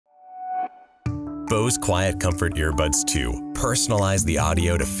Bose QuietComfort Earbuds II personalize the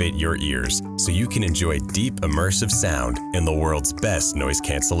audio to fit your ears so you can enjoy deep, immersive sound in the world's best noise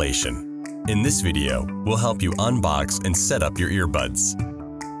cancellation. In this video, we'll help you unbox and set up your earbuds.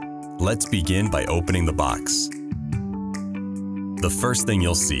 Let's begin by opening the box. The first thing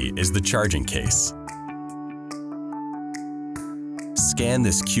you'll see is the charging case. Scan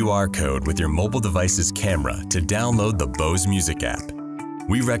this QR code with your mobile device's camera to download the Bose Music app.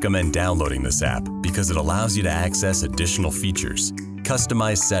 We recommend downloading this app because it allows you to access additional features,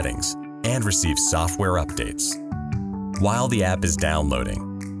 customize settings, and receive software updates. While the app is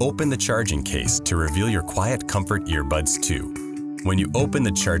downloading, open the charging case to reveal your QuietComfort Earbuds II. When you open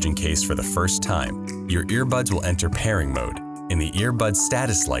the charging case for the first time, your earbuds will enter pairing mode, and the earbud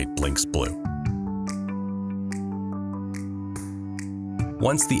status light blinks blue.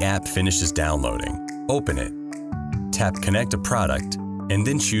 Once the app finishes downloading, open it, tap Connect a Product, and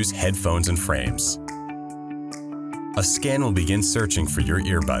then choose Headphones and Frames. A scan will begin searching for your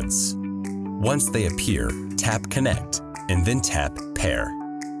earbuds. Once they appear, tap Connect, and then tap Pair.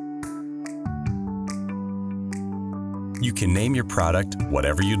 You can name your product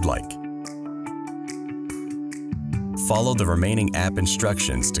whatever you'd like. Follow the remaining app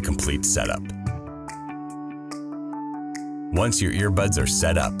instructions to complete setup. Once your earbuds are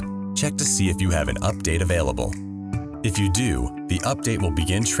set up, check to see if you have an update available. If you do, the update will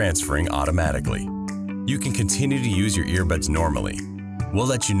begin transferring automatically. You can continue to use your earbuds normally. We'll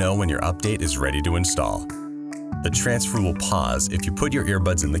let you know when your update is ready to install. The transfer will pause if you put your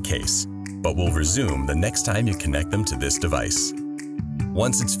earbuds in the case, but will resume the next time you connect them to this device.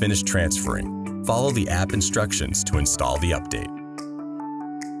 Once it's finished transferring, follow the app instructions to install the update.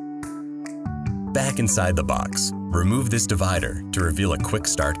 Back inside the box, remove this divider to reveal a quick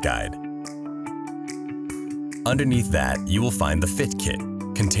start guide. Underneath that, you will find the Fit Kit,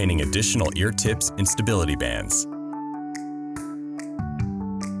 containing additional ear tips and stability bands.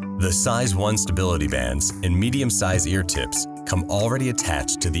 The size 1 stability bands and medium-size ear tips come already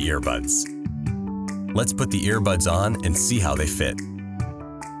attached to the earbuds. Let's put the earbuds on and see how they fit.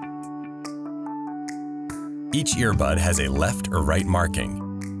 Each earbud has a left or right marking.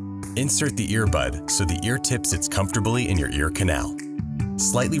 Insert the earbud so the ear tip sits comfortably in your ear canal.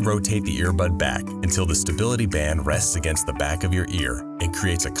 Slightly rotate the earbud back until the stability band rests against the back of your ear and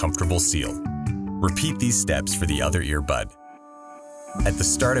creates a comfortable seal. Repeat these steps for the other earbud. At the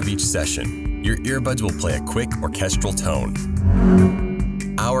start of each session, your earbuds will play a quick orchestral tone.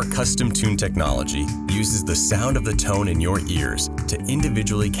 Our CustomTune Technology uses the sound of the tone in your ears to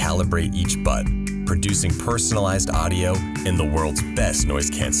individually calibrate each bud, producing personalized audio in the world's best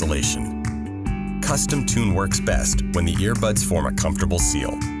noise cancellation. CustomTune works best when the earbuds form a comfortable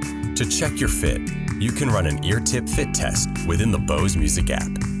seal. To check your fit, you can run an Eartip Fit Test within the Bose Music app.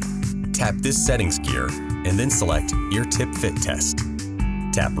 Tap this settings gear and then select Eartip Fit Test.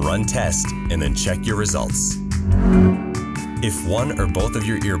 Tap Run Test and then check your results. If one or both of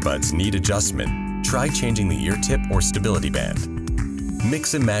your earbuds need adjustment, try changing the ear tip or stability band.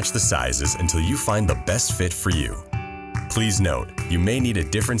 Mix and match the sizes until you find the best fit for you. Please note, you may need a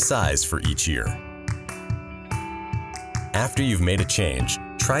different size for each ear. After you've made a change,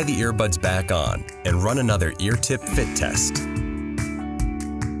 try the earbuds back on and run another Eartip Fit Test.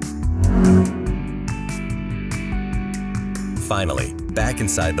 Finally, back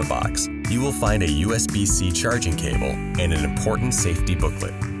inside the box, you will find a USB-C charging cable and an important safety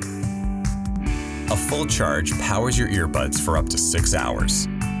booklet. A full charge powers your earbuds for up to 6 hours.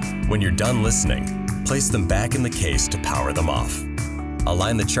 When you're done listening, place them back in the case to power them off.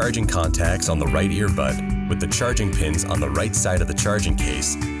 Align the charging contacts on the right earbud with the charging pins on the right side of the charging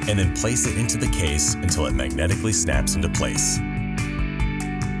case, and then place it into the case until it magnetically snaps into place.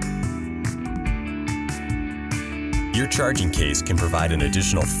 Your charging case can provide an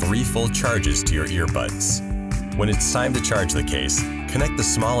additional 3 full charges to your earbuds. When it's time to charge the case, connect the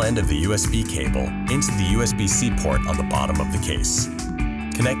small end of the USB cable into the USB-C port on the bottom of the case.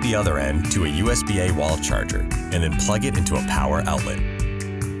 Connect the other end to a USB-A wall charger and then plug it into a power outlet.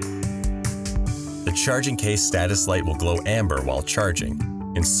 The charging case status light will glow amber while charging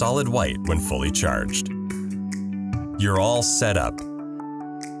and solid white when fully charged. You're all set up.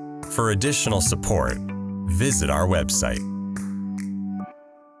 For additional support, visit our website.